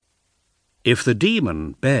If the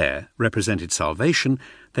demon, bear, represented salvation,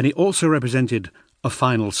 then he also represented a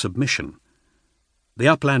final submission. The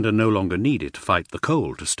Uplander no longer needed to fight the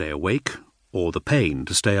cold to stay awake, or the pain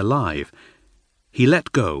to stay alive. He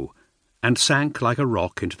let go, and sank like a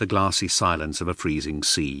rock into the glassy silence of a freezing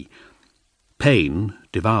sea. Pain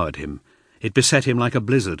devoured him. It beset him like a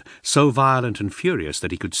blizzard, so violent and furious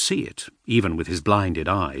that he could see it, even with his blinded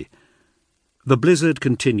eye. The blizzard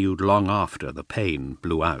continued long after the pain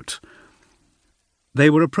blew out. They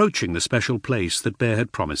were approaching the special place that Bear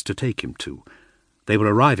had promised to take him to. They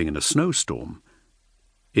were arriving in a snowstorm.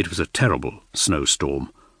 It was a terrible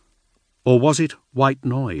snowstorm. Or was it white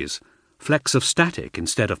noise, flecks of static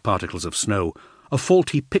instead of particles of snow, a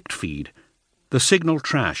faulty pict feed, the signal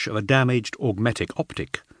trash of a damaged augmetic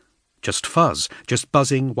optic? Just fuzz, just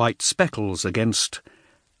buzzing white speckles against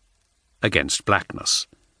blackness.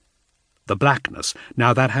 The blackness,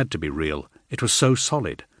 now that had to be real. It was so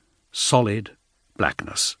solid. Solid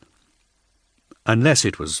blackness. Unless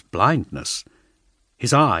it was blindness.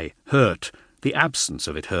 His eye hurt. The absence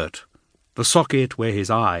of it hurt. The socket where his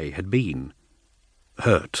eye had been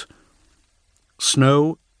hurt.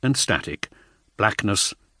 Snow and static,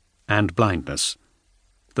 blackness and blindness.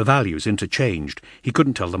 The values interchanged. He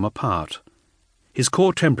couldn't tell them apart. His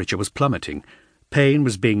core temperature was plummeting. Pain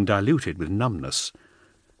was being diluted with numbness.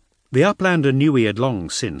 The Uplander knew he had long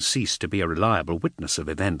since ceased to be a reliable witness of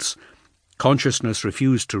events. Consciousness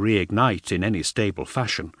refused to reignite in any stable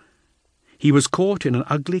fashion. He was caught in an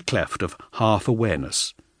ugly cleft of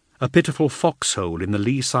half-awareness, a pitiful foxhole in the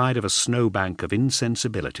lee side of a snowbank of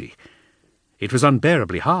insensibility. It was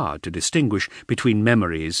unbearably hard to distinguish between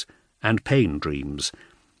memories and pain dreams.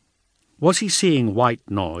 Was he seeing white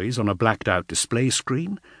noise on a blacked-out display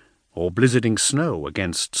screen, or blizzarding snow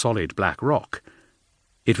against solid black rock?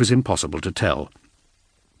 It was impossible to tell.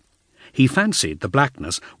 He fancied the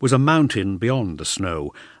blackness was a mountain beyond the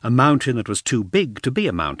snow, a mountain that was too big to be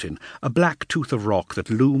a mountain, a black tooth of rock that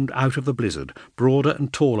loomed out of the blizzard, broader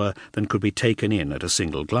and taller than could be taken in at a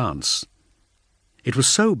single glance. It was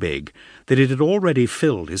so big that it had already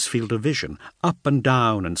filled his field of vision, up and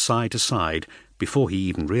down and side to side, before he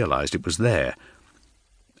even realized it was there.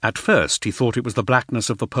 At first he thought it was the blackness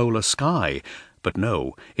of the polar sky, but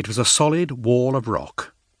no, it was a solid wall of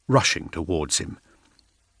rock, rushing towards him.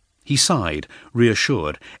 He sighed,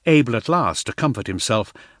 reassured, able at last to comfort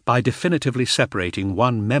himself by definitively separating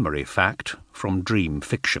one memory fact from dream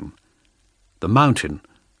fiction. The mountain,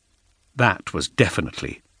 that was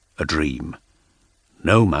definitely a dream.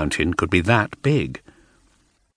 No mountain could be that big.